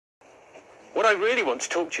What I really want to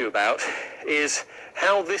talk to you about is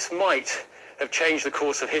how this might have changed the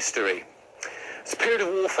course of history. It's a period of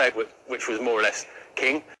warfare which was more or less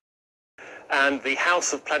king, and the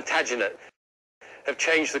House of Plantagenet have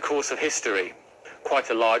changed the course of history.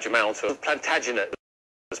 Quite a large amount of Plantagenet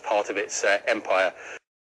as part of its empire.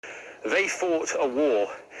 They fought a war.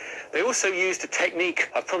 They also used a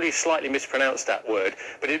technique, I've probably slightly mispronounced that word,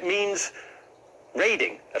 but it means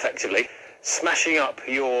raiding, effectively. Smashing up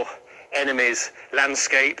your enemy's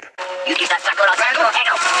landscape.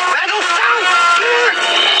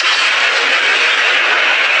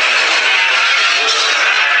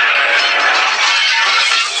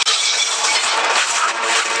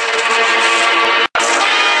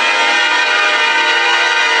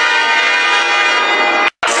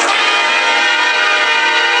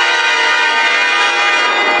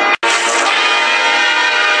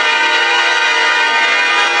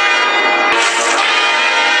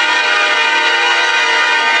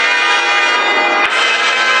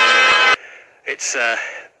 It's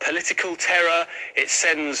political terror. It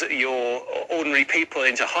sends your ordinary people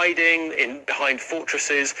into hiding behind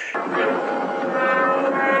fortresses.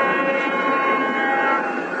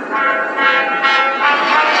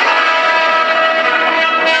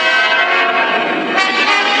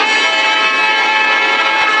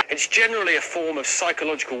 It's generally a form of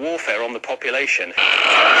psychological warfare on the population.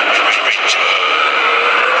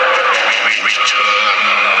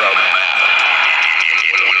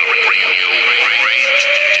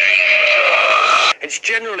 It's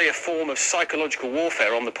generally a form of psychological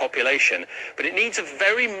warfare on the population, but it needs a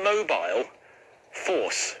very mobile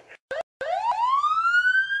force.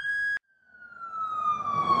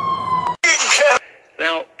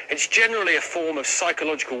 Now, it's generally a form of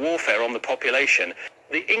psychological warfare on the population.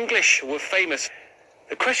 The English were famous.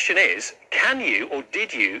 The question is, can you or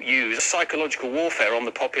did you use psychological warfare on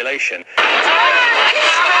the population?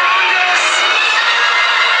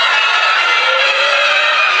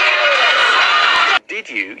 Did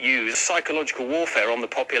you use psychological warfare on the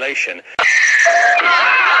population?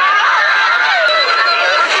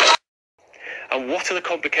 And what are the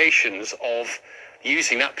complications of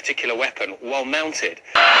using that particular weapon while mounted?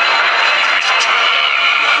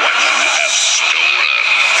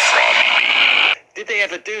 Did they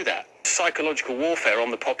ever do that? Psychological warfare on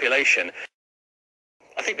the population?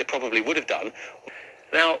 I think they probably would have done.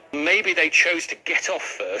 Now, maybe they chose to get off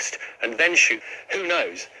first and then shoot. Who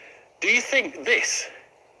knows? Do you think this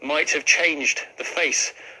might have changed the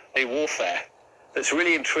face of warfare? That's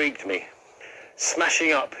really intrigued me.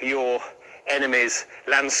 Smashing up your enemy's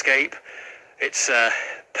landscape. It's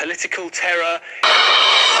political terror.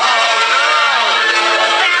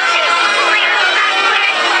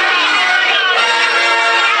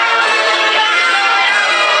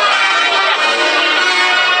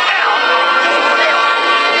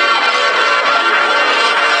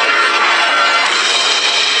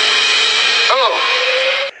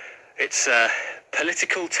 It's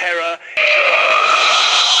political terror.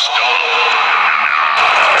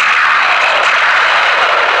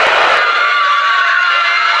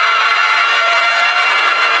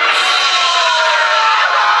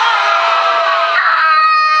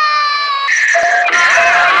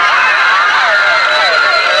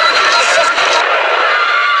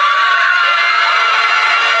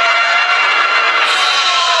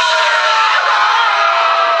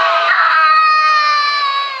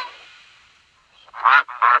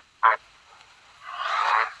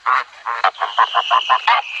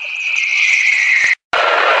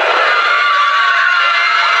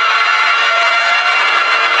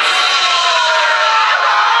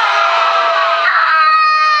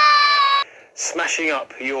 Smashing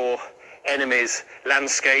up your enemy's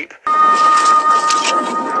landscape.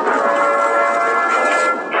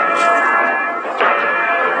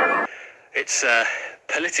 It's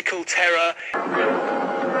political terror.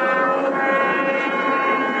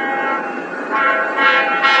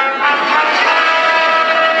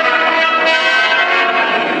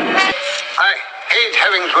 I hate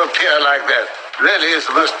having to appear like that. Really is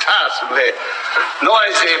the most tiresomely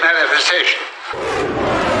noisy manifestation.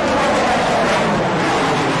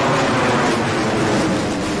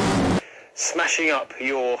 Smashing up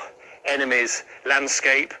your enemy's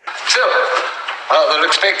landscape. So, rather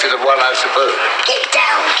expected of one, I suppose. Get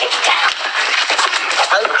down, get down.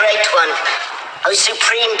 O Great One, O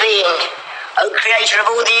Supreme Being, O Creator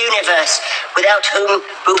of all the universe, without whom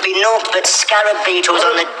will be naught but scarab beetles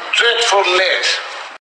on the... Dreadful net.